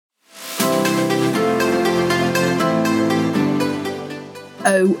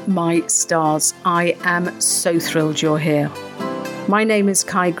Oh my stars, I am so thrilled you're here. My name is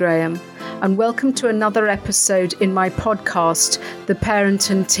Kai Graham and welcome to another episode in my podcast, The Parent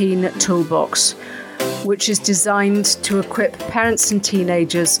and Teen Toolbox, which is designed to equip parents and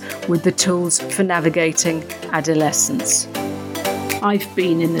teenagers with the tools for navigating adolescence. I've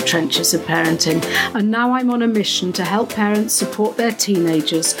been in the trenches of parenting, and now I'm on a mission to help parents support their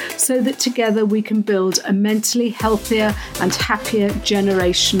teenagers so that together we can build a mentally healthier and happier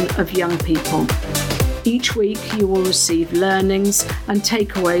generation of young people. Each week you will receive learnings and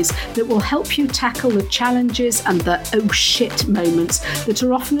takeaways that will help you tackle the challenges and the oh shit moments that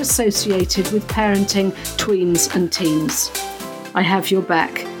are often associated with parenting tweens and teens. I have your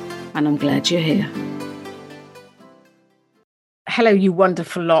back, and I'm glad you're here. Hello, you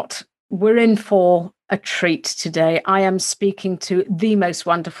wonderful lot. We're in for a treat today. I am speaking to the most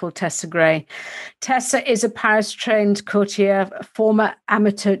wonderful Tessa Gray. Tessa is a Paris-trained courtier, former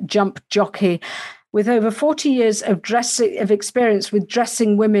amateur jump jockey, with over 40 years of experience with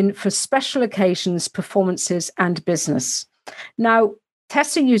dressing women for special occasions, performances, and business. Now,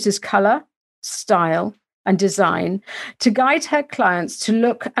 Tessa uses colour, style, and design to guide her clients to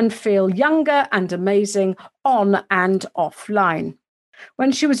look and feel younger and amazing on and offline.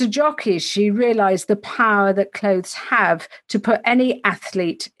 When she was a jockey, she realised the power that clothes have to put any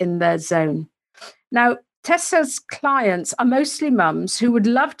athlete in their zone. Now, Tessa's clients are mostly mums who would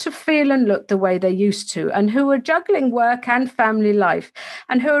love to feel and look the way they used to, and who are juggling work and family life,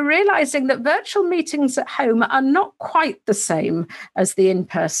 and who are realising that virtual meetings at home are not quite the same as the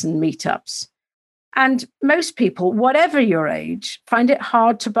in-person meetups. And most people, whatever your age, find it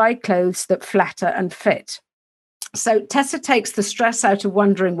hard to buy clothes that flatter and fit. So Tessa takes the stress out of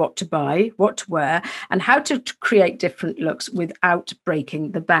wondering what to buy, what to wear, and how to create different looks without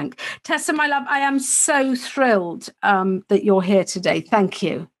breaking the bank. Tessa, my love, I am so thrilled that you're here today. Thank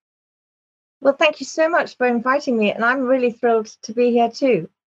you. Well, thank you so much for inviting me, and I'm really thrilled to be here too.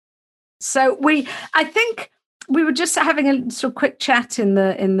 So I think we were just having a sort of quick chat in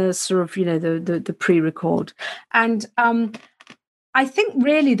the sort of, you know, the pre-record, and I think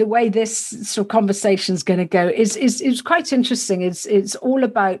really the way this sort of conversation is going to go is quite interesting. It's all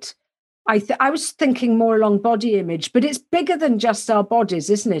about. I was thinking more along body image, but it's bigger than just our bodies,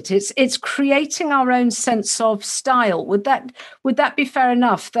 isn't it? It's creating our own sense of style. Would that be fair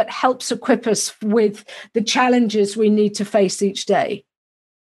enough? That helps equip us with the challenges we need to face each day.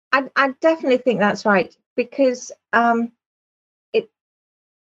 I definitely think that's right, because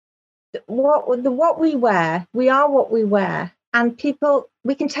what we wear, we are what we wear, and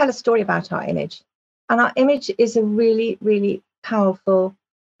we can tell a story about our image, and our image is a really, really powerful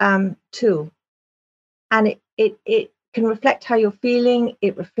tool, and it can reflect how you're feeling,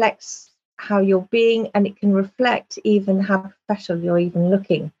 it reflects how you're being, and it can reflect even how professional you're even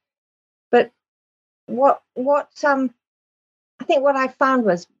looking. But what I think what I found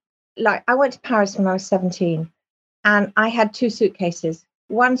was, like, I went to Paris when I was 17, and I had two suitcases.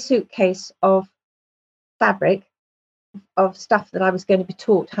 One suitcase of fabric, of stuff that I was going to be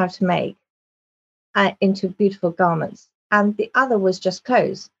taught how to make into beautiful garments, and the other was just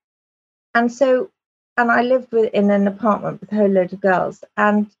clothes. And I lived in an apartment with a whole load of girls,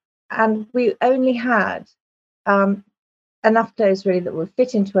 and we only had enough clothes really that would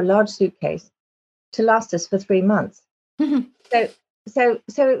fit into a large suitcase to last us for 3 months. So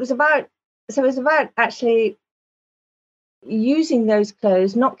it was about actually using those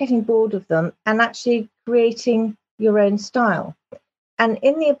clothes, not getting bored of them, and actually creating your own style. And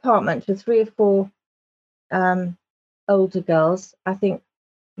in the apartment with 3 or 4 older girls, I think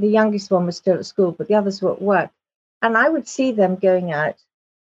the youngest one was still at school, but the others were at work. And I would see them going out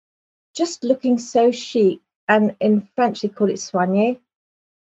just looking so chic, and in French they call it soigné.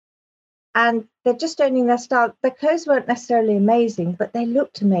 And they're just owning their style. Their clothes weren't necessarily amazing, but they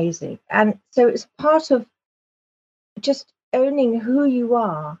looked amazing. And so it's part of just owning who you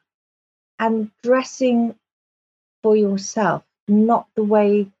are and dressing for yourself, not the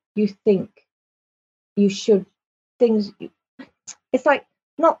way you think you should. It's like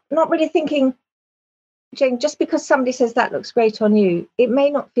not really thinking, Jane, just because somebody says that looks great on you, it may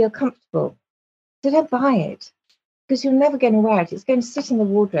not feel comfortable. So don't buy it, because you're never going to wear it. It's going to sit in the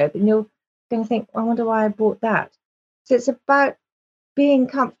wardrobe, and you're going to think, I wonder why I bought that. So it's about being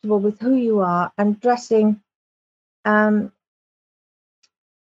comfortable with who you are and dressing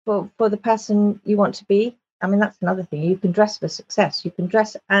for the person you want to be. I mean, that's another thing. You can dress for success. You can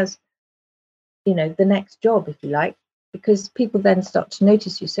dress as, you know, the next job, if you like, because people then start to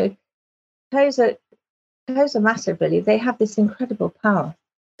notice you. So clothes are massive, really. They have this incredible power.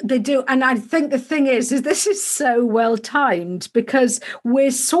 They do. And I think the thing is this is so well timed because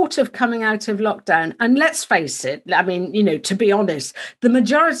we're sort of coming out of lockdown. And let's face it, I mean, to be honest, the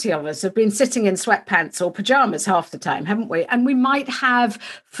majority of us have been sitting in sweatpants or pajamas half the time, haven't we? And we might have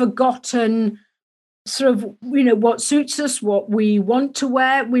forgotten sort of, what suits us, what we want to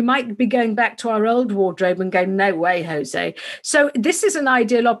wear. We might be going back to our old wardrobe and going, no way, Jose. So this is an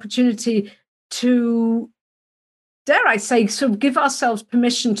ideal opportunity to, dare I say, sort of give ourselves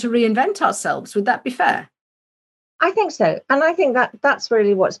permission to reinvent ourselves. Would that be fair? I think so. And I think that that's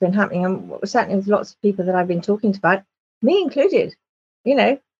really what's been happening. And certainly with lots of people that I've been talking about, me included,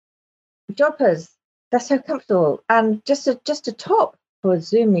 jobbers, they're so comfortable. And just a top for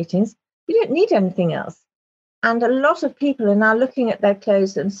Zoom meetings, you don't need anything else. And a lot of people are now looking at their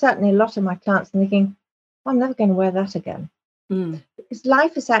clothes, and certainly a lot of my clients are thinking, I'm never going to wear that again. Because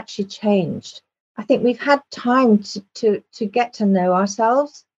life has actually changed. I think we've had time to get to know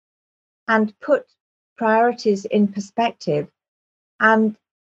ourselves and put priorities in perspective. And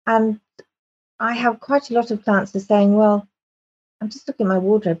I have quite a lot of clients that are saying, well, I'm just looking at my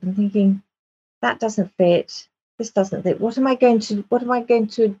wardrobe and thinking, that doesn't fit, this doesn't fit. What am I going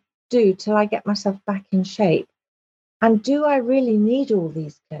to do till I get myself back in shape? And do I really need all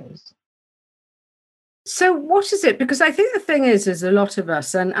these clothes? So what is it? Because I think the thing is a lot of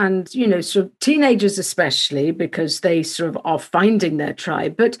us and sort of teenagers especially, because they sort of are finding their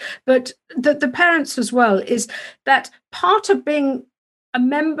tribe, but the parents as well, is that part of being a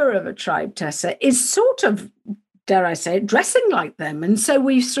member of a tribe, Tessa, is sort of, dare I say it, dressing like them. And so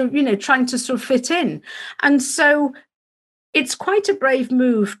we sort of, trying to sort of fit in. And so it's quite a brave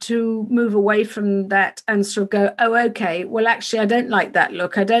move to move away from that and sort of go, oh, okay, well, actually, I don't like that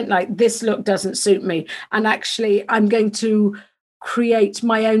look. I don't like this look, doesn't suit me. And actually, I'm going to create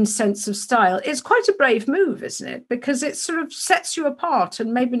my own sense of style. It's quite a brave move, isn't it? Because it sort of sets you apart.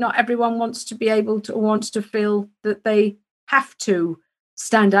 And maybe not everyone wants to be able to, or wants to feel that they have to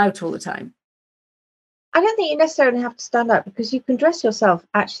stand out all the time. I don't think you necessarily have to stand out, because you can dress yourself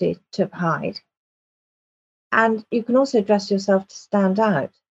actually to hide. And you can also dress yourself to stand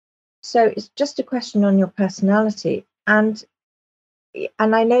out. So it's just a question on your personality. And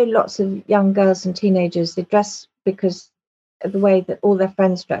I know lots of young girls and teenagers, they dress because of the way that all their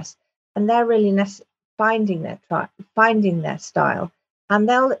friends dress. And they're really finding their style, and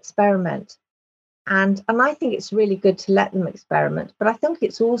they'll experiment. And I think it's really good to let them experiment. But I think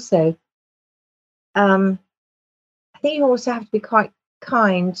it's also, I think you also have to be quite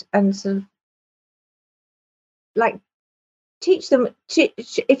kind and sort of like teach them,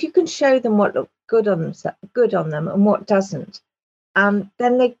 if you can show them what looks good on them and what doesn't,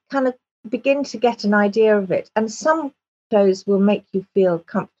 then they kind of begin to get an idea of it. And some clothes will make you feel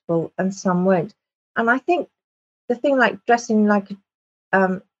comfortable and some won't. And I think the thing like dressing like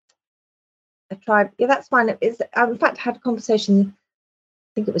a tribe, yeah, that's fine. It's, in fact, I had a conversation, I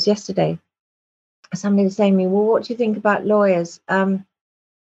think it was yesterday. Somebody was saying to me, well, what do you think about lawyers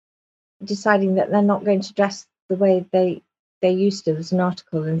deciding that they're not going to dress the way they used to? There's an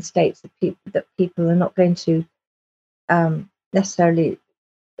article in the States that people are not going to necessarily,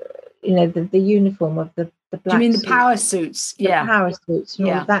 the uniform of the black. Do you mean the power suits? Yeah, power suits and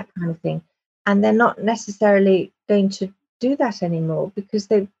all of that kind of thing, and they're not necessarily going to do that anymore, because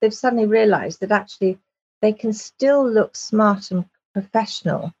they've suddenly realised that actually they can still look smart and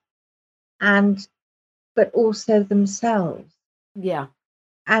professional, but also themselves. Yeah.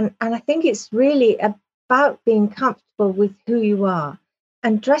 And I think it's really about being comfortable with who you are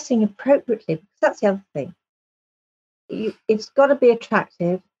and dressing appropriately, because that's the other thing. It's got to be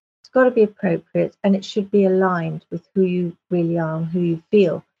attractive, it's got to be appropriate, and it should be aligned with who you really are and who you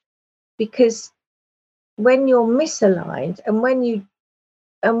feel. Because when you're misaligned, and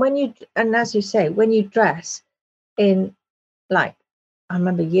as you say, when you dress in, like, I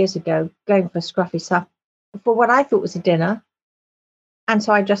remember years ago going for a scruffy supper for what I thought was a dinner. And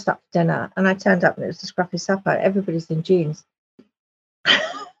so I dressed up for dinner, and I turned up and it was a scruffy supper. Everybody's in jeans.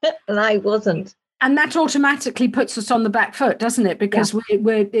 And I wasn't. And that automatically puts us on the back foot, doesn't it? Because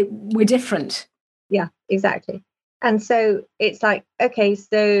we're different. Yeah, exactly. And so it's like, okay,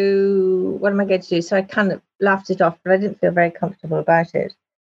 so what am I going to do? So I kind of laughed it off, but I didn't feel very comfortable about it.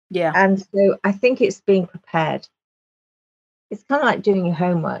 Yeah. And so I think it's being prepared. It's kind of like doing your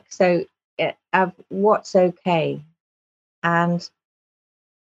homework. So what's okay. And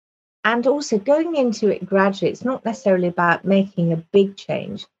also going into it gradually. It's not necessarily about making a big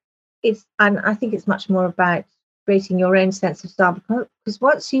change. And I think it's much more about creating your own sense of style, because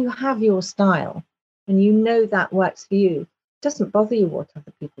once you have your style and you know that works for you, it doesn't bother you what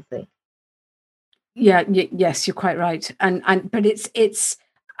other people think. Yeah, yes, you're quite right. But it's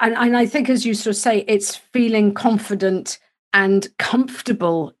And I think, as you sort of say, it's feeling confident and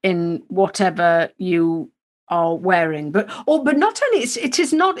comfortable in whatever you are wearing. But not only it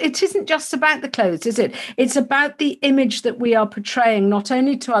isn't just about the clothes, is it? It's about the image that we are portraying, not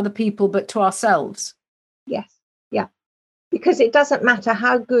only to other people but to ourselves. Yes, yeah, because it doesn't matter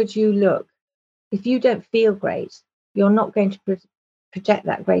how good you look. If you don't feel great, you're not going to project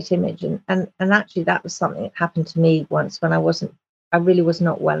that great image. And actually, that was something that happened to me once when I really was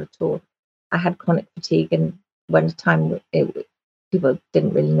not well at all. I had chronic fatigue, and when the time people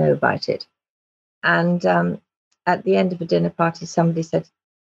didn't really know about it. And at the end of a dinner party, somebody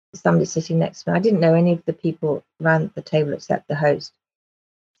sitting next to me, I didn't know any of the people around the table except the host,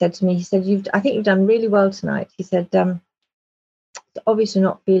 said to me, he said, I think you've done really well tonight. He said, obviously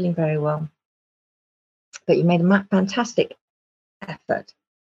not feeling very well, but you made a fantastic effort.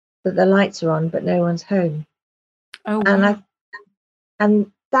 That the lights are on, but no one's home. Oh, wow.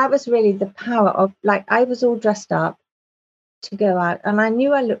 And that was really the power of, like, I was all dressed up to go out, and I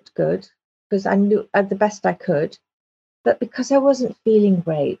knew I looked good because I knew the best I could, but because I wasn't feeling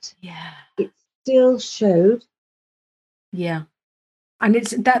great, Yeah. it still showed. Yeah. And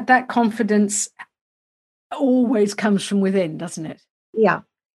it's that confidence always comes from within, doesn't it? Yeah.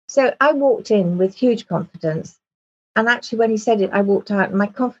 So I walked in with huge confidence. And actually, when he said it, I walked out and my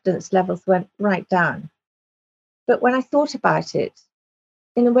confidence levels went right down. But when I thought about it,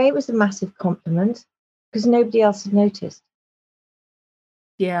 in a way, it was a massive compliment because nobody else had noticed.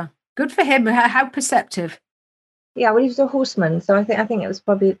 Yeah. Good for him. How perceptive. Yeah, well, he was a horseman. So I think it was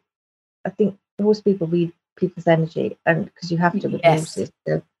probably, I think horse people read people's energy, and because you have to with Yes. horses.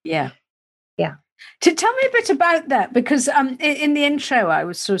 So, Yeah. yeah. To tell me a bit about that, because in the intro, I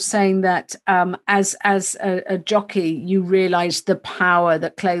was sort of saying that as a jockey, you realised the power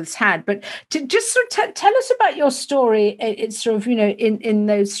that clothes had. But to just sort of tell us about your story. It's sort of in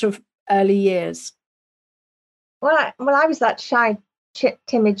those sort of early years. Well, I was that shy,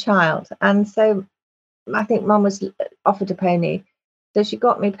 timid child, and so I think Mum was offered a pony, so she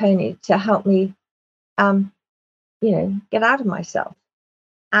got me a pony to help me, um, get out of myself.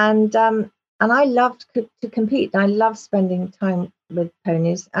 And I loved to compete. I loved spending time with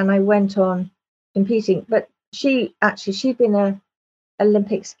ponies, and I went on competing. But she'd been a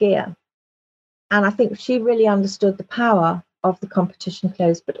Olympic skier, and I think she really understood the power of the competition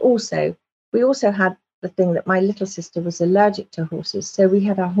clothes. But also, we also had the thing that my little sister was allergic to horses, so we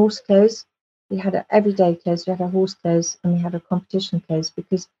had our horse clothes, we had our everyday clothes, we had our horse clothes, and we had our competition clothes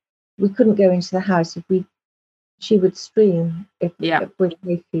because we couldn't go into the house if she would scream if with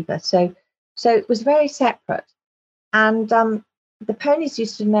hay fever. So it was very separate. And the ponies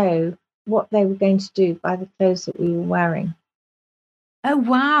used to know what they were going to do by the clothes that we were wearing. Oh,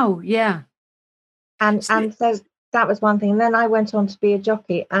 wow. Yeah. And so that was one thing. And then I went on to be a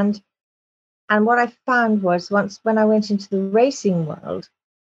jockey. And what I found was once when I went into the racing world,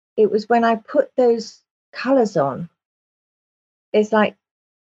 it was when I put those colours on, it's like,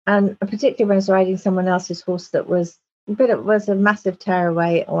 and particularly when I was riding someone else's horse that was a massive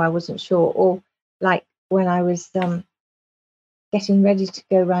tearaway, or I wasn't sure, or like when I was getting ready to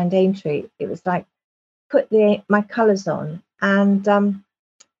go round Aintree, it was like put my colours on, and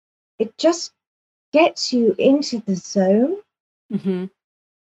it just gets you into the zone, Mm-hmm.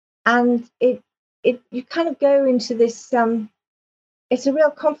 and it you kind of go into this. It's a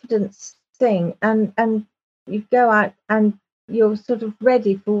real confidence thing, and you go out and you're sort of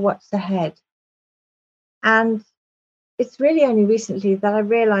ready for what's ahead, and it's really only recently that I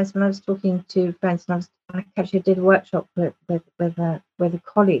realised when I was talking to friends, and I actually did a workshop with a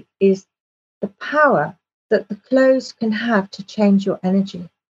colleague, is the power that the clothes can have to change your energy.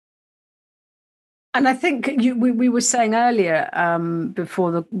 And I think we were saying earlier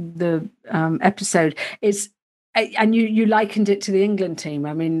before the episode is, and you likened it to the England team.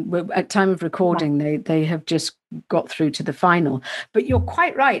 I mean, at time of recording, they have just got through to the final. But you're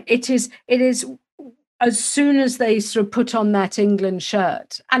quite right. It is as soon as they sort of put on that England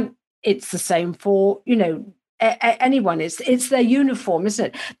shirt, and it's the same for anyone. It's their uniform,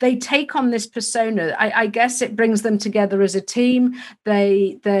 isn't it? They take on this persona. I guess it brings them together as a team.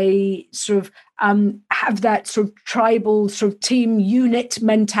 They sort of have that sort of tribal sort of team unit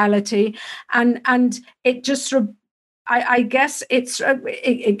mentality, and it just sort of I guess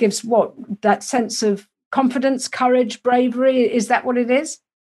it gives that sense of confidence, courage, bravery. Is that what it is?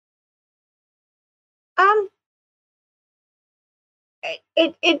 Um,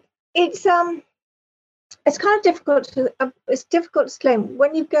 it's it's kind of difficult to it's difficult to explain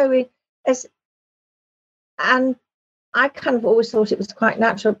when you go in as, and I kind of always thought it was quite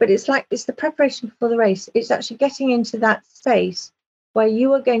natural, but it's the preparation for the race. It's actually getting into that space where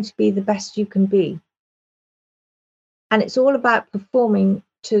you are going to be the best you can be. And it's all about performing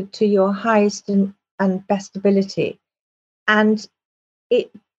to your highest and best ability. And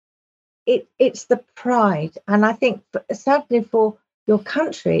it's the pride. And I think certainly for your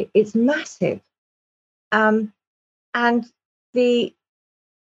country, it's massive. And the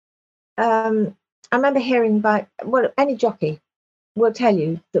I remember hearing about, well, any jockey will tell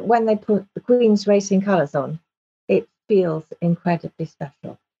you that when they put the Queen's racing colours on, it feels incredibly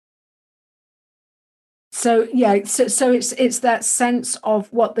special. So yeah, so it's that sense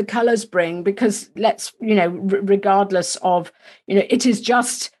of what the colours bring, because regardless of, it is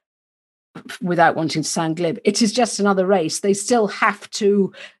just, without wanting to sound glib, it is just another race. They still have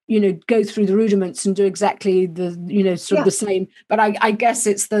to, go through the rudiments and do exactly the, the same. But I guess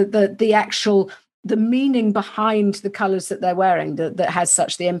it's the actual, the meaning behind the colours that they're wearing that has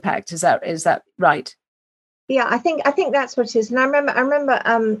such the impact. Is that right? Yeah, I think that's what it is. And I remember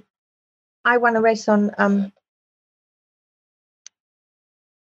I won a race on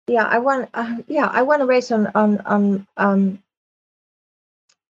I won a race on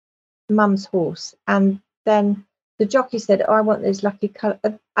Mum's horse, and then the jockey said, "Oh, I want those lucky colours."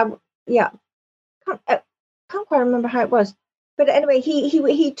 Can't quite remember how it was, but anyway,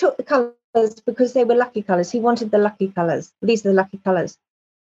 he took the colours because they were lucky colours. He wanted the lucky colours. These are the lucky colours,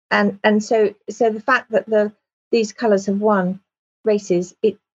 and so the fact that these colours have won races,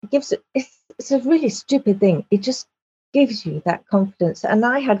 it gives it's a really stupid thing. It just gives you that confidence. And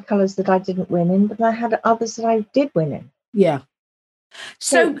I had colours that I didn't win in, but I had others that I did win in. Yeah.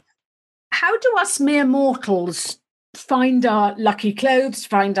 So how do us mere mortals find our lucky clothes,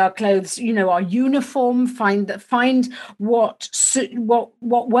 find our clothes, our uniform, find what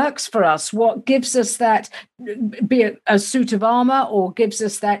works for us, what gives us that, be it a suit of armor, or gives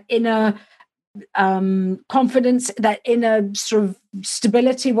us that inner confidence, that inner sort of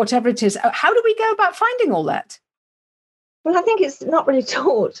stability, whatever it is? How do we go about finding all that? Well, I think it's not really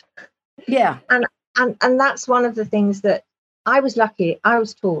taught. Yeah. And that's one of the things that I was lucky. I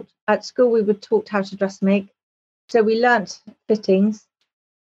was taught at school. We were taught how to dressmake, so we learnt fittings,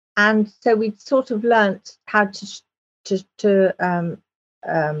 and so we sort of learnt how to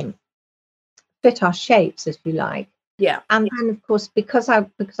fit our shapes, if you like. Yeah. And then, of course, because I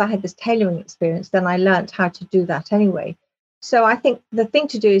had this tailoring experience, then I learnt how to do that anyway. So I think the thing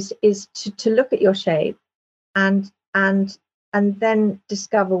to do is to look at your shape and then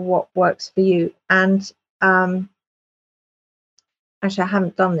discover what works for you. And actually, I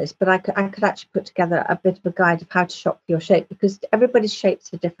haven't done this, but I could actually put together a bit of a guide of how to shop for your shape, because everybody's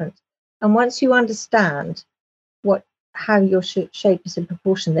shapes are different. And once you understand how your shape is in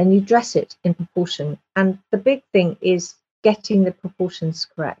proportion, then you dress it in proportion. And the big thing is getting the proportions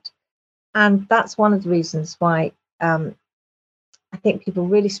correct. And that's one of the reasons why I think people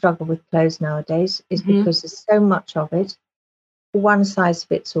really struggle with clothes nowadays, is because there's so much of it. One size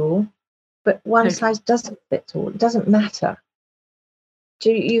fits all, but one size doesn't fit all. It doesn't matter.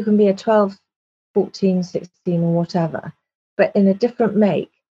 You can be a 12, 14, 16 or whatever, but in a different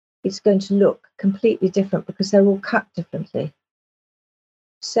make, it's going to look completely different because they're all cut differently.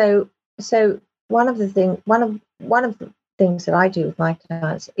 So one of the things that I do with my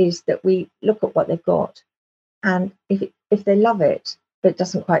clients is that we look at what they've got, and if they love it but it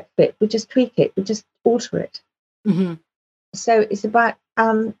doesn't quite fit, we just tweak it, we just alter it. Mm-hmm. So it's about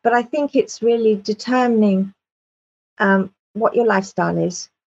but I think it's really determining what your lifestyle is,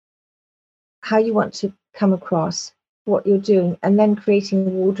 how you want to come across, what you're doing, and then creating a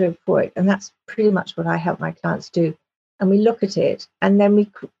wardrobe for it. And that's pretty much what I help my clients do. And we look at it, and then we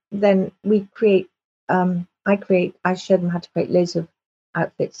create. I show them how to create loads of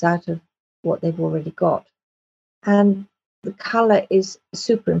outfits out of what they've already got. And the color is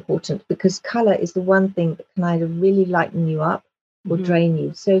super important, because color is the one thing that can either really lighten you up or drain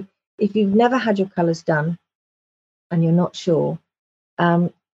you. So if you've never had your colors done and you're not sure,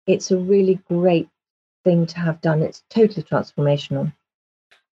 it's a really great thing to have done. It's totally transformational.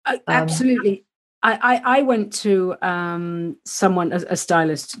 Absolutely. I went to someone, a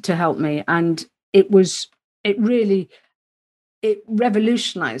stylist, to help me, and it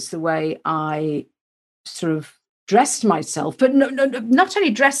revolutionized the way I sort of dressed myself. But no, not only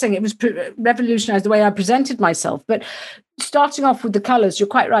dressing, it was revolutionized the way I presented myself. But starting off with the colors, you're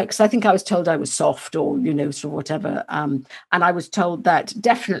quite right, because I think I was told I was soft, or sort of whatever, and I was told that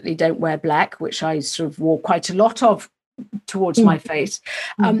definitely don't wear black, which I sort of wore quite a lot of towards my face.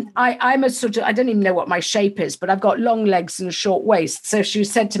 I'm a sort of, I don't even know what my shape is, but I've got long legs and a short waist. So she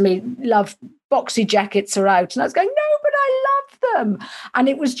said to me, love, boxy jackets are out. And I was going, no, but I love them. And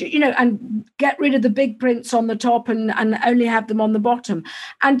it was, and get rid of the big prints on the top and only have them on the bottom.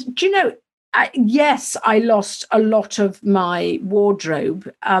 And, yes, I lost a lot of my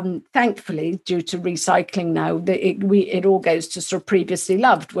wardrobe, thankfully, due to recycling now. It all goes to sort of previously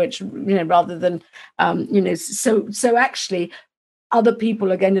loved, which, rather than, so actually, other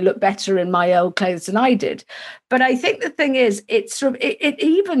people are going to look better in my old clothes than I did. But I think the thing is, it's sort of, it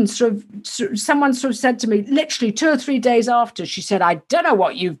even sort of, someone sort of said to me, literally 2 or 3 days after, she said, I don't know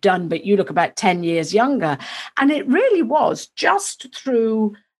what you've done, but you look about 10 years younger. And it really was just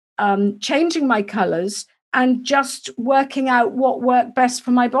through changing my colors and just working out what worked best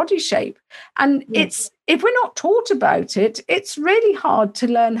for my body shape. And it's, if we're not taught about it, it's really hard to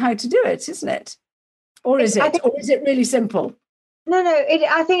learn how to do it, isn't it? Or is it really simple? No,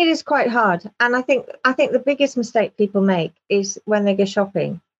 I think it is quite hard. And I think the biggest mistake people make is when they go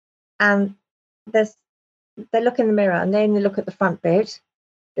shopping and they look in the mirror and they only look at the front bit.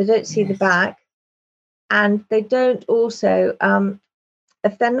 They don't see the back. And they don't also,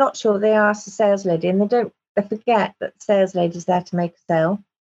 if they're not sure, they ask the sales lady, and they forget that the sales lady's there to make a sale.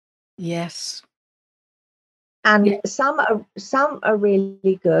 Yes. And some are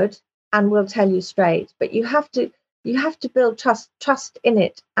really good and will tell you straight, but you have to build trust in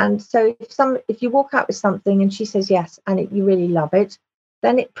it. And so if you walk out with something and she says yes and you really love it,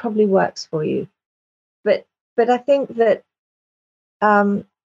 then it probably works for you. But I think that I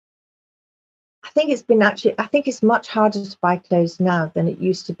think it's much harder to buy clothes now than it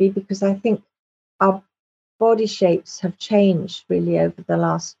used to be, because I think our body shapes have changed really over the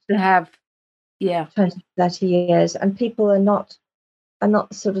last 20, 30 years, and people are not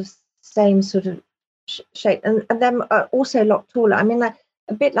sort of same sort of shape, and them are also a lot taller. I mean, a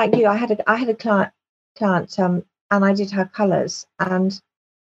bit like you, I had a client, and I did her colours, and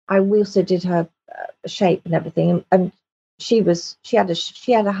I also did her shape and everything, and she had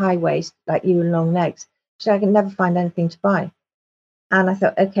a high waist like you and long legs, so I could never find anything to buy. And I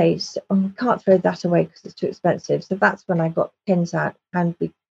thought, okay, so I can't throw that away because it's too expensive. So that's when I got the pins out and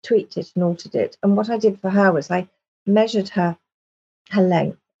we tweaked it and altered it. And what I did for her was I measured her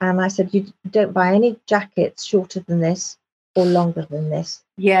length, and I said, you don't buy any jackets shorter than this or longer than this.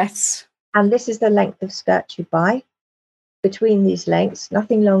 Yes. And this is the length of skirt you buy between these lengths,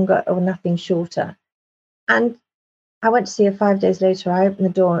 nothing longer or nothing shorter. And I went to see her 5 days later. I opened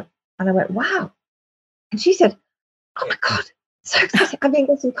the door and I went, wow. And she said, oh my God, so exciting. I've been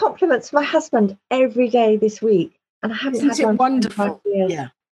getting compliments from my husband every day this week. And I haven't had one wonderful? For 5 years. Yeah.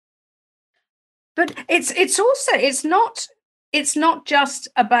 But it's also, it's not just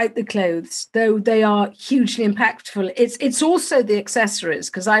about the clothes, though they are hugely impactful. It's also the accessories,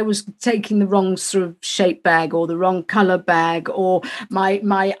 because I was taking the wrong sort of shape bag or the wrong color bag, or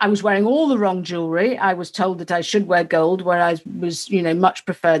I was wearing all the wrong jewelry. I was told that I should wear gold, where I was, much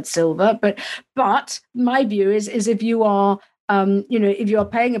preferred silver. But my view is if you are if you're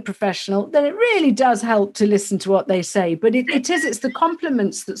paying a professional, then it really does help to listen to what they say. But it's the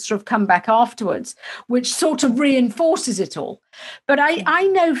compliments that sort of come back afterwards, which sort of reinforces it all. But I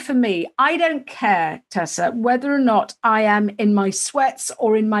know for me, I don't care, Tessa, whether or not I am in my sweats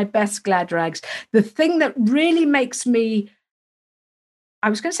or in my best glad rags. The thing that really makes me, I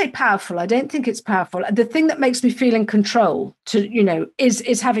was going to say powerful, I don't think it's powerful. The thing that makes me feel in control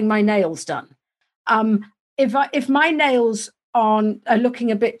is having my nails done. If my nails are looking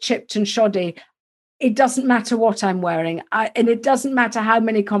a bit chipped and shoddy, it doesn't matter what I'm wearing, and it doesn't matter how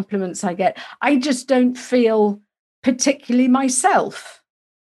many compliments I get. I just don't feel particularly myself.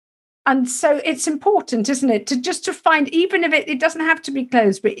 And so it's important, isn't it, to find, even if it doesn't have to be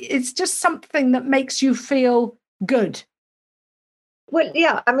clothes, but it's just something that makes you feel good. Well,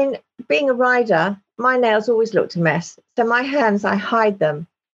 yeah, I mean, being a rider, my nails always looked a mess. So my hands, I hide them,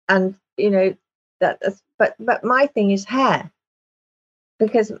 and but my thing is hair,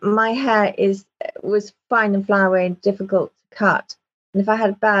 because my hair was fine and flowery and difficult to cut. And if I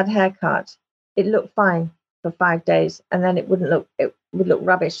had a bad haircut, it looked fine for 5 days, and then it would look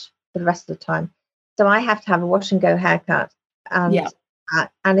rubbish for the rest of the time. So I have to have a wash and go haircut, and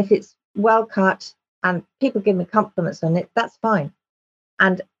if it's well cut and people give me compliments on it, that's fine.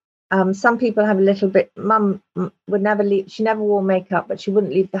 And some people have a little bit. Mum would never leave. She never wore makeup, but she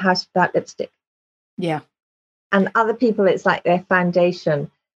wouldn't leave the house without lipstick. Yeah. And other people, it's like their foundation.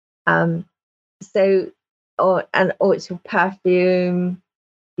 Or it's your perfume.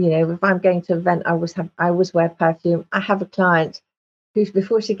 If I'm going to an event, I always wear perfume. I have a client who,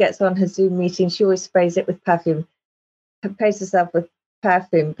 before she gets on her Zoom meeting, she always sprays it with perfume, sprays herself with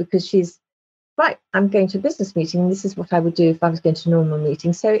perfume, because she's right, I'm going to a business meeting. This is what I would do if I was going to a normal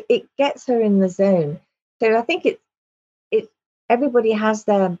meeting. So it gets her in the zone. So I think everybody has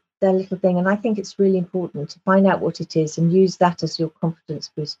their little thing, and I think it's really important to find out what it is and use that as your confidence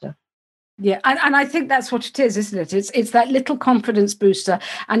booster. Yeah, and I think that's what it is, isn't it? It's that little confidence booster,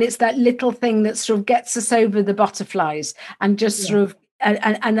 and it's that little thing that sort of gets us over the butterflies and just sort of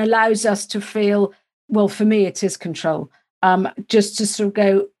and allows us to feel, well, for me, it is control. Just to sort of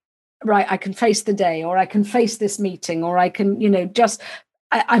go, right, I can face the day, or I can face this meeting, or I can,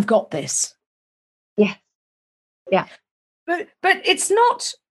 I've got this. Yeah. Yeah. But it's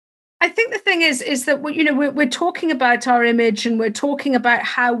not. I think the thing is that we're talking about our image, and we're talking about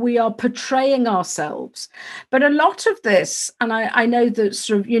how we are portraying ourselves. But a lot of this, and I know that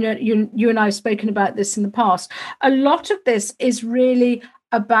sort of you and I have spoken about this in the past. A lot of this is really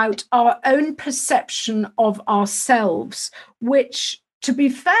about our own perception of ourselves, which, to be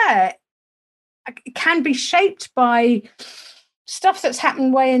fair, can be shaped by stuff that's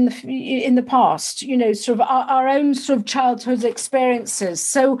happened way in the past, sort of our own sort of childhood experiences.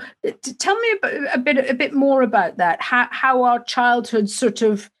 So tell me a bit more about that, how our childhood sort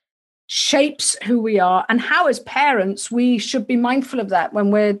of shapes who we are, and how as parents we should be mindful of that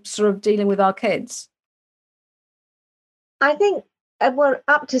when we're sort of dealing with our kids. I think, well,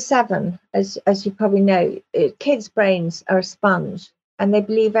 up to 7, as you probably know, kids' brains are a sponge, and they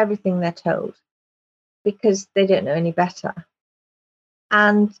believe everything they're told because they don't know any better.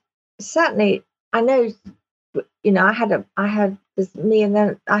 And certainly, I know, I had this, me, and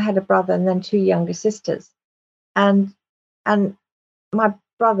then I had a brother and then 2 younger sisters, and my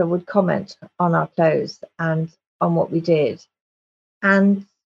brother would comment on our clothes and on what we did, and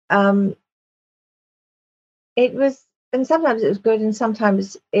it was, and sometimes it was good, and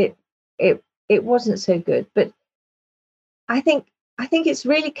sometimes it wasn't so good. But I think it's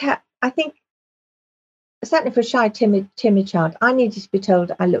really I think, certainly for a shy, timid child, I needed to be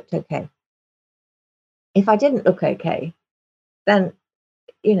told I looked okay. If I didn't look okay, then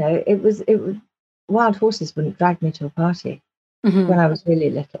it was wild horses wouldn't drag me to a party when I was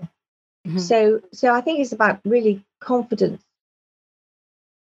really little. So I think it's about really confidence,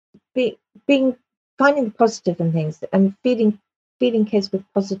 finding the positive in things, and feeding kids with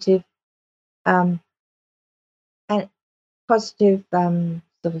positive and positive sort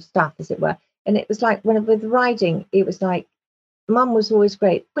of stuff, as it were. And it was like, with riding, it was like, Mum was always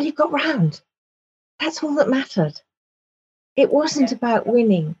great. Well, you got round. That's all that mattered. It wasn't about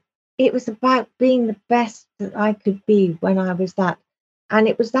winning. It was about being the best that I could be when I was that. And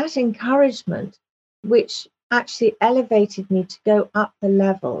it was that encouragement which actually elevated me to go up the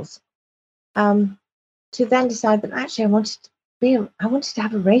levels, to then decide that actually I wanted to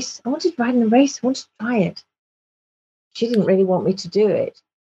have a race. I wanted to ride in a race. I wanted to try it. She didn't really want me to do it,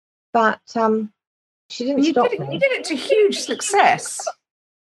 but she didn't stop me. You did it to huge success.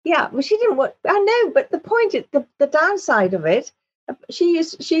 Yeah, well, she didn't want. I know, but the point is, the downside of it, she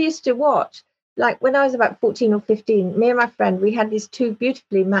used to watch. Like when I was about 14 or 15, me and my friend, we had these 2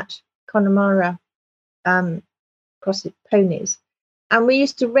 beautifully matched Connemara crosset ponies, and we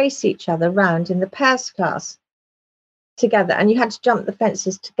used to race each other around in the pairs class together, and you had to jump the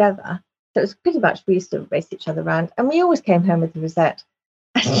fences together. So it was pretty much, we used to race each other around, and we always came home with a rosette.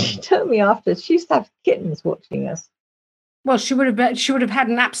 And she told me after, she used to have kittens watching us. Well, she would have had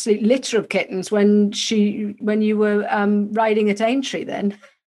an absolute litter of kittens when you were riding at Aintree then.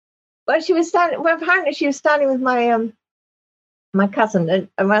 Well, she was standing. Well, apparently she was standing with my cousin,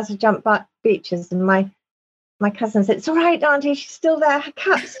 and as I jumped back beaches, and my cousin said, "It's all right, Auntie. She's still there. Her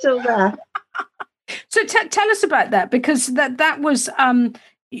cat's still there." So tell us about that, because that was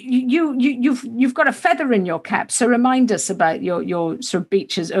you've got a feather in your cap. So remind us about your sort of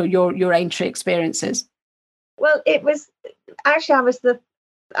beaches, or your Aintree experiences. Well, it was actually, I was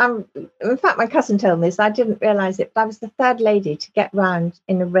in fact, my cousin told me this. I didn't realise it, but I was the 3rd lady to get round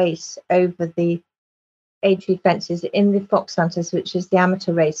in a race over the Aintree fences in the Fox Hunters, which is the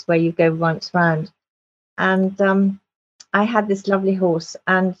amateur race where you go once round. And I had this lovely horse,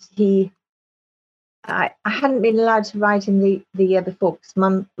 and I hadn't been allowed to ride him the year before because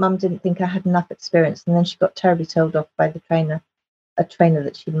mum didn't think I had enough experience, and then she got terribly told off by the trainer, a trainer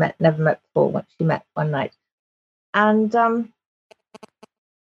that she'd never met before, what she met one night. And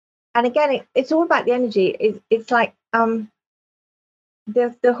again, it's all about the energy. It's like the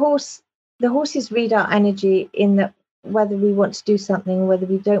horses read our energy in that, whether we want to do something, whether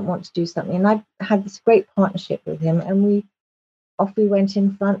we don't want to do something. And I had this great partnership with him, and off we went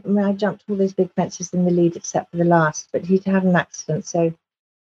in front. And I jumped all those big fences in the lead, except for the last. But he'd had an accident, so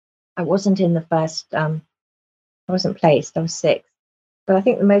I wasn't in the first. I wasn't placed. I was 6th. But I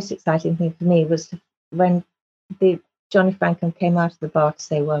think the most exciting thing for me was when the Johnny Franklin came out of the bar to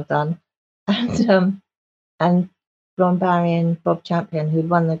say well done, and Ron Barry and Bob Champion, who'd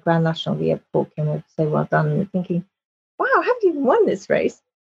won the Grand National the year before, came over to say well done, and thinking, wow, I haven't even won this race.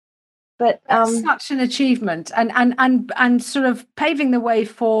 But that's such an achievement, and sort of paving the way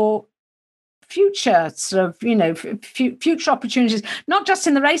for future sort of, you know, future opportunities, not just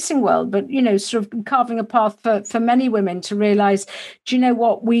in the racing world, but, you know, sort of carving a path for many women to realize, do you know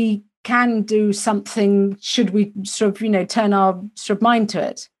what, we can do something, should we sort of, you know, turn our sort of mind to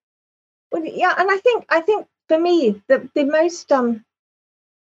it. Well, yeah, and I think for me the most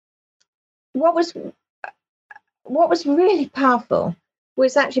what was really powerful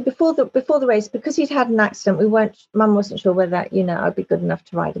was actually before the race, because he'd had an accident. Mum wasn't sure whether, you know, I'd be good enough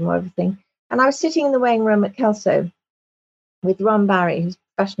to ride him or everything. And I was sitting in the weighing room at Kelso with Ron Barry, who's a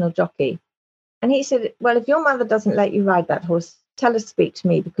professional jockey. And he said, well, if your mother doesn't let you ride that horse, tell her to speak to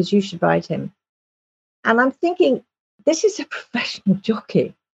me, because you should ride him. And I'm thinking, this is a professional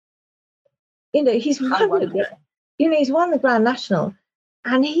jockey. You know, he's won the Grand National,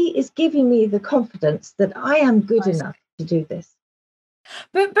 and he is giving me the confidence that I am good enough to do this.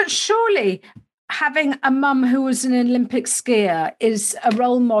 But surely having a mum who was an Olympic skier is a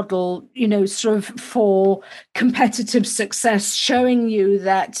role model, you know, sort of for competitive success, showing you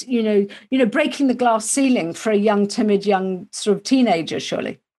that, you know, breaking the glass ceiling for a young, timid, young sort of teenager,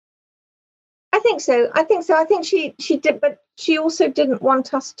 surely. I think so. I think she did, but she also didn't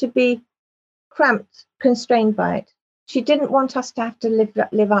want us to be cramped, constrained by it. She didn't want us to have to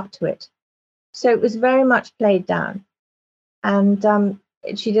live up to it. So it was very much played down. And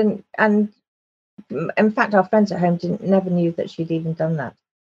she didn't, and in fact, our friends at home never knew that she'd even done that.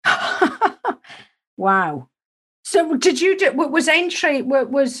 Wow. So was Aintree,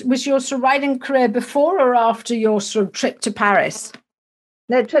 was your sort of riding career before or after your sort of trip to Paris?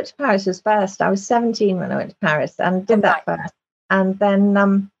 No, trip to Paris was first. I was 17 when I went to Paris and did that first. And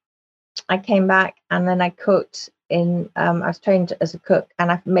then I came back, and then I cooked I was trained as a cook,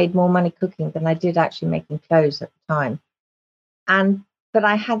 and I made more money cooking than I did actually making clothes at the time. But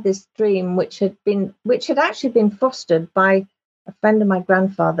I had this dream which had actually been fostered by a friend of my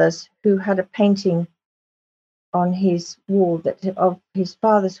grandfather's, who had a painting on his wall of his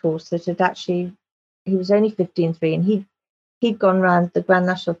father's horse that had actually, he was only 15-3, and he'd gone round the Grand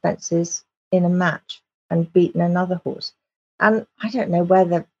National fences in a match and beaten another horse. And I don't know where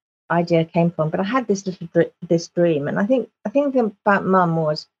the idea came from, but I had this dream, and I think the thing about Mum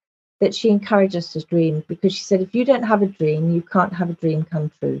was that she encouraged us to dream, because she said, if you don't have a dream, you can't have a dream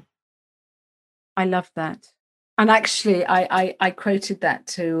come true. I love that. And actually, I quoted that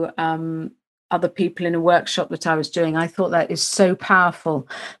to other people in a workshop that I was doing. I thought that is so powerful,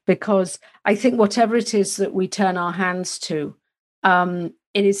 because I think whatever it is that we turn our hands to, it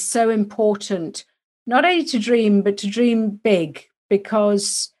is so important not only to dream, but to dream big,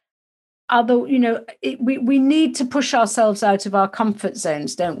 because we need to push ourselves out of our comfort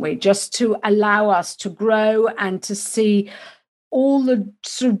zones, don't we? Just to allow us to grow and to see all the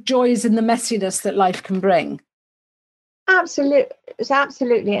sort of joys and the messiness that life can bring. Absolutely.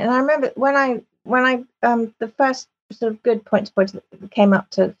 And I remember when I the first sort of good point to point that came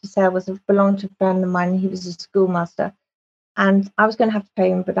up for sale belonged to a friend of mine. He was a schoolmaster, and I was going to have to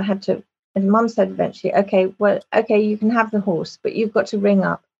pay him, but I had to. And Mum said eventually, okay, you can have the horse, but you've got to ring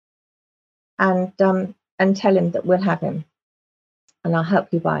up and tell him that we'll have him, and I'll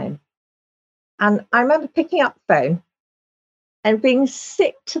help you buy him. And I remember picking up the phone and being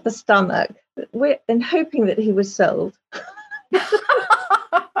sick to the stomach and hoping that he was sold.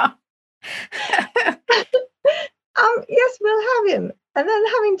 Yes, we'll have him. And then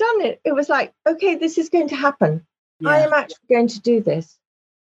having done it, it was like, okay, this is going to happen. Yeah. I am actually going to do this.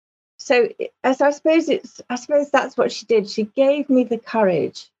 So I suppose that's what she did. She gave me the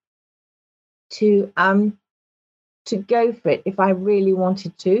courage to go for it if I really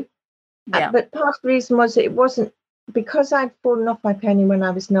wanted to. Yeah. But part of the reason was it wasn't because I'd fallen off my pony when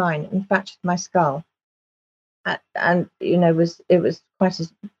I was 9 and fractured my skull, and you know it was quite a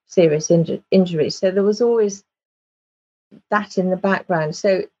serious injury. So there was always that in the background.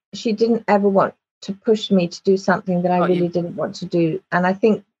 So she didn't ever want to push me to do something that I really didn't want to do. And I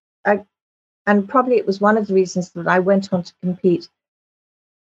think and probably it was one of the reasons that I went on to compete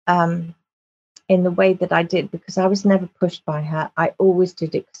in the way that I did, because I was never pushed by her. I always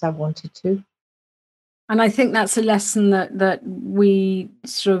did it because I wanted to. And I think that's a lesson that we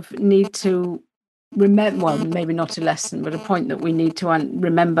sort of need to remember. Well, maybe not a lesson, but a point that we need to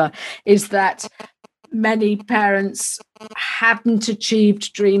remember is that many parents hadn't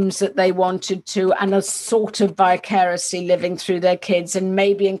achieved dreams that they wanted to and are sort of vicariously living through their kids and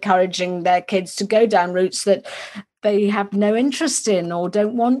maybe encouraging their kids to go down routes that they have no interest in or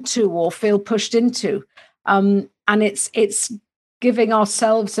don't want to or feel pushed into. And it's giving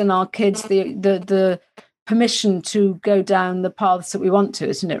ourselves and our kids the permission to go down the paths that we want to,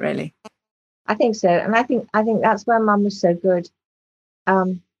 isn't it, really? I think so. And I think that's where Mum was so good.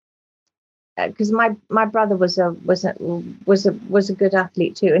 Because my brother was a good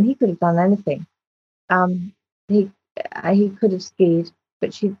athlete too, and he could have done anything. He could have skied,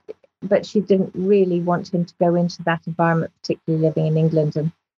 but she didn't really want him to go into that environment, particularly living in England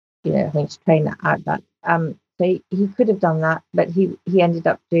and having to train out that. So he could have done that, but he ended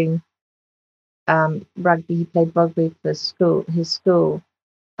up doing rugby. He played rugby for his school,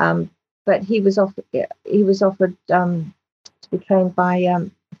 but he was offered to be trained by a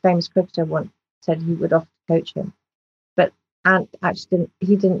famous cricketer. Once said he would offer to coach him, but Anthony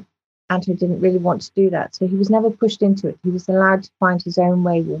didn't really want to do that, so he was never pushed into it. He was allowed to find his own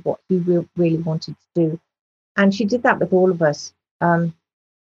way with what he really wanted to do, and she did that with all of us. And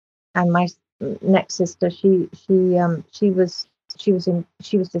my next sister, she was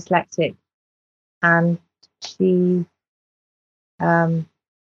dyslexic, and she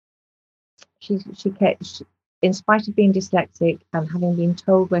in spite of being dyslexic and having been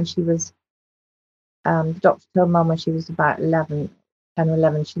told when she was, the doctor told Mum when she was about 10 or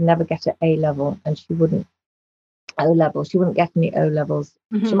 11, she'd never get an A level, and she wouldn't get any O levels.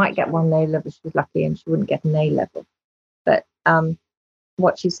 Mm-hmm. She might get one A level, she was lucky, and she wouldn't get an A level. But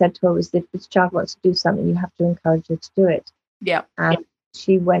what she said to her was, if this child wants to do something, you have to encourage her to do it. Yeah. And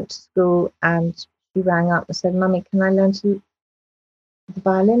she went to school and she rang up and said, Mummy, can I learn the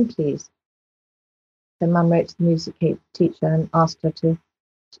violin, please? So Mum wrote to the music teacher and asked her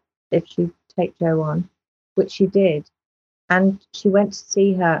if she'd take Joe on, which she did. And she went to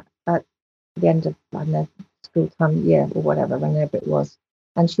see her at the end of, I don't know, school time year or whatever, whenever it was.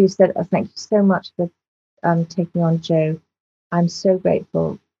 And she said, oh, thank you so much for taking on Joe. I'm so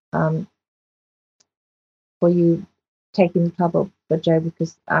grateful for you taking the trouble for Joe,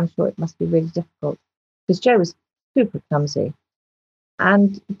 because I'm sure it must be really difficult, because Joe was super clumsy.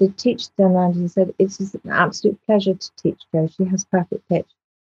 And the teacher turned around and said, it's an absolute pleasure to teach Joe. She has perfect pitch.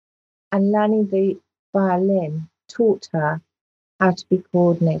 And learning the violin taught her how to be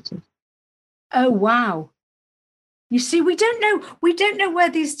coordinated. Oh, wow. You see, we don't know where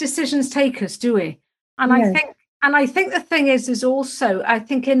these decisions take us, do we? And no. I think the thing is also, I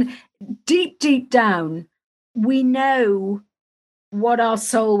think in deep down, we know what our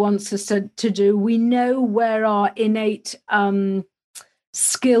soul wants us to do. We know where our innate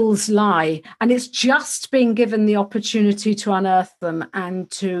skills lie, and it's just being given the opportunity to unearth them,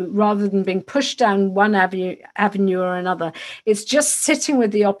 and to, rather than being pushed down one avenue or another, it's just sitting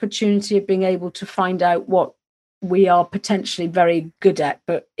with the opportunity of being able to find out what we are potentially very good at,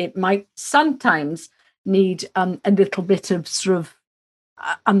 but it might sometimes need a little bit of sort of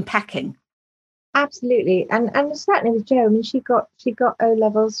unpacking. Absolutely. And certainly with Jo, I mean, she got O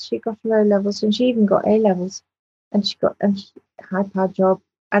levels, she got her O levels, and she even got A levels, and she got a high-powered job.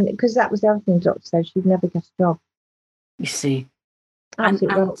 And because that was the other thing the doctor said, she'd never get a job. You see.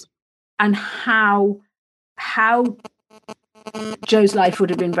 Absolutely. And how Jo's life would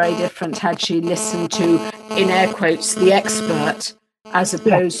have been very different had she listened to, in air quotes, the expert, as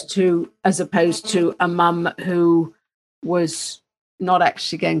opposed to a mum who was not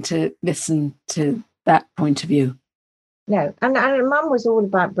actually going to listen to that point of view. No, and Mum was all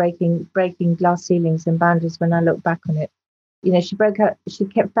about breaking glass ceilings and boundaries. When I look back on it, you know, she fell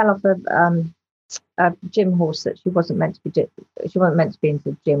off a gym horse that she wasn't meant to be. She wasn't meant to be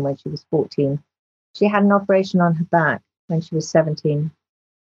into the gym when she was 14. She had an operation on her back when she was 17,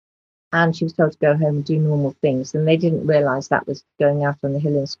 and she was told to go home and do normal things. And they didn't realise that was going out on the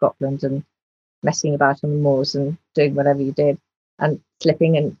hill in Scotland and messing about on the moors and doing whatever you did, and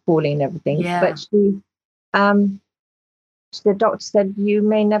slipping and falling and everything. Yeah. But the doctor said, you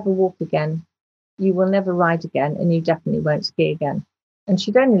may never walk again, you will never ride again, and you definitely won't ski again. And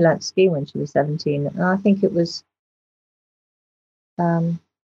she'd only learnt to ski when she was 17. And I think it was 5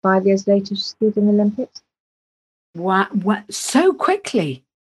 years later she skied in the Olympics. Wow, so quickly.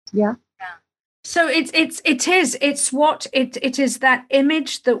 Yeah. So it is that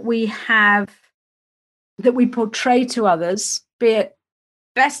image that we have, that we portray to others, be it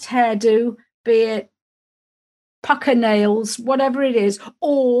best hairdo, be it pucker nails, whatever it is,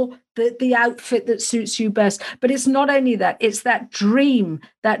 or the outfit that suits you best. But it's not only that, it's that dream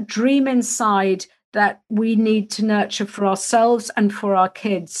inside that we need to nurture for ourselves and for our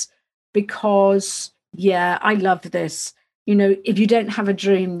kids. Because, yeah, I love this. if you don't have a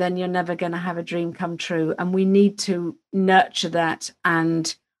dream, then you're never going to have a dream come true. And we need to nurture that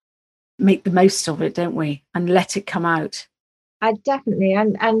and make the most of it, don't we? And let it come out. I definitely,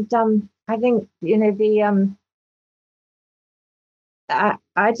 and I think,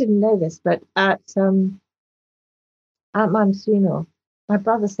 I didn't know this, but at Mum's funeral, my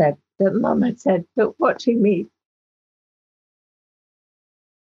brother said that Mum had said that watching me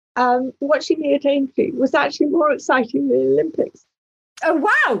at Aintree was actually more exciting than the Olympics. Oh,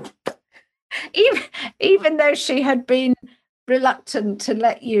 wow. Even though she had been reluctant to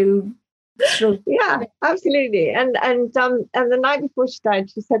let you. Yeah, absolutely. And the night before she died,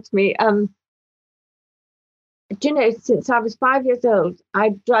 she said to me, do you know, since I was 5 years old,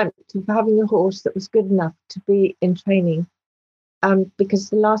 I dreamt of having a horse that was good enough to be in training, because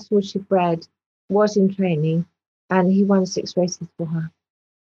the last horse she bred was in training, and he won 6 races for her.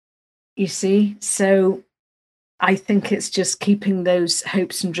 You see, so I think it's just keeping those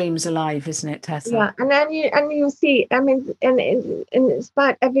hopes and dreams alive, isn't it, Tessa? Yeah, and then you'll see. I mean, and it's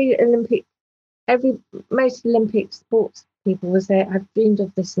about most Olympic sports people will say, "I've dreamed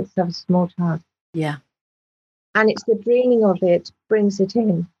of this since I was a small child." Yeah, and it's the dreaming of it brings it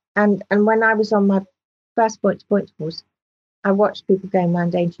in. And when I was on my first point-to-point course, I watched people going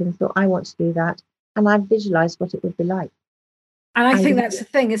around Aintree and thought, I want to do that, and I visualized what it would be like. And I think that's the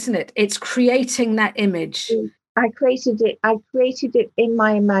thing, isn't it? It's creating that image. I created it in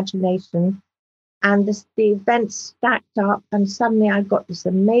my imagination, and the events stacked up, and suddenly I got this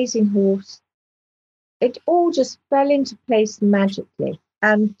amazing horse. It all just fell into place magically,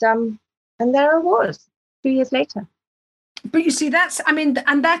 and there I was 2 years later. But you see, my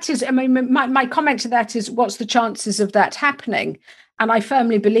comment to that is, what's the chances of that happening? And I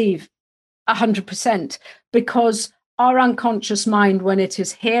firmly believe 100%, because our unconscious mind, when it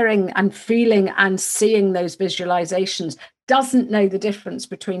is hearing and feeling and seeing those visualizations, doesn't know the difference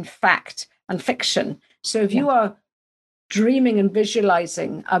between fact and fiction. So if you are dreaming and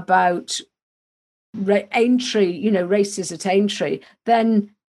visualizing about Aintree, races at Aintree,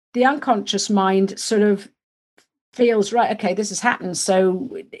 then the unconscious mind sort of feels, right, okay, this has happened, so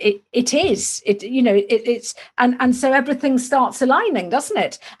it's and so everything starts aligning, doesn't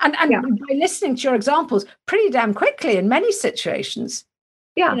it? And by listening to your examples pretty damn quickly in many situations.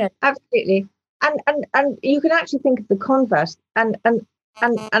 Absolutely. And you can actually think of the converse, and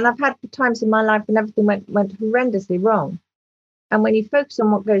I've had times in my life when everything went horrendously wrong, and when you focus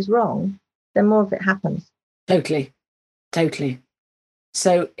on what goes wrong, then more of it happens. Totally.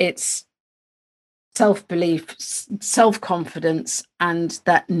 So it's self-belief, self-confidence, and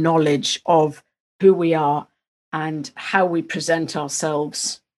that knowledge of who we are and how we present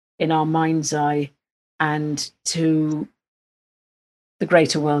ourselves in our mind's eye and to the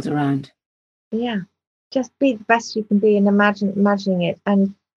greater world around. Yeah. Just be the best you can be and imagining it,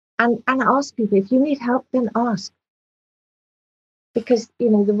 and ask people. If you need help, then ask. Because, there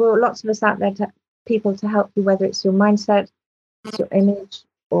were lots of us out there people to help you, whether it's your mindset, it's your image,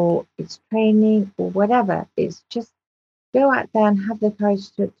 or it's training, or whatever. It's just go out there and have the courage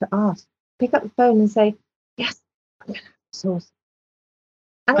to ask. Pick up the phone and say, yes, I'm going to have a source.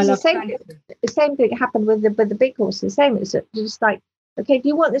 And it's the same thing happened with the big horse. The same. It's just like, okay, if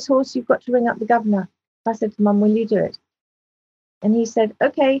you want this horse, you've got to ring up the governor. I said to Mum, will you do it? And he said,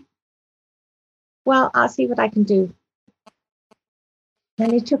 okay, well, I'll see what I can do.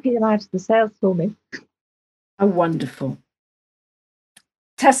 And he took him out of the sales for me. Oh, wonderful.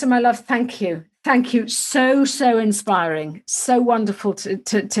 Tessa, my love, thank you. Thank you. So, so inspiring. So wonderful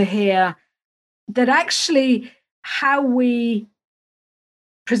to hear that actually how we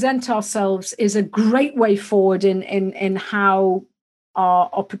present ourselves is a great way forward in how our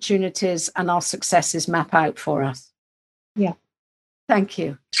opportunities and our successes map out for us. Yeah. Thank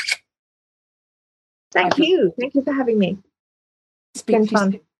you. Thank you. Thank you for having me. It's been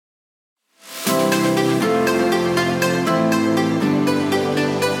fun.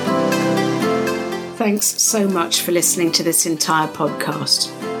 Thanks so much for listening to this entire podcast.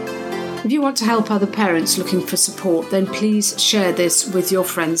 If you want to help other parents looking for support, then please share this with your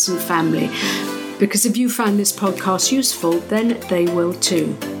friends and family, because if you found this podcast useful, then they will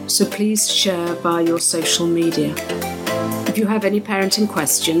too. So please share via your social media. If you have any parenting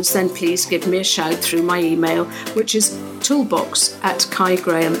questions, then please give me a shout through my email, which is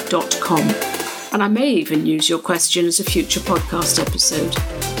toolbox@kaigraham.com. And I may even use your question as a future podcast episode.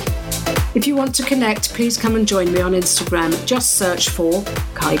 If you want to connect, please come and join me on Instagram. Just search for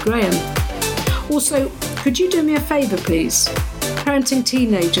Kai Graham. Also, could you do me a favour, please? parenting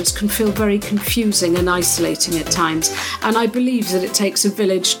teenagers can feel very confusing and isolating at times, and I believe that it takes a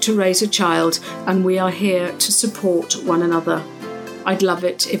village to raise a child, and we are here to support one another. I'd love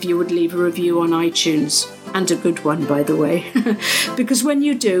it if you would leave a review on iTunes, and a good one, by the way, because when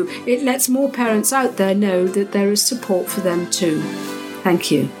you do, it lets more parents out there know that there is support for them too.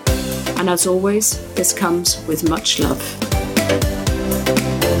 Thank you. And as always, this comes with much love.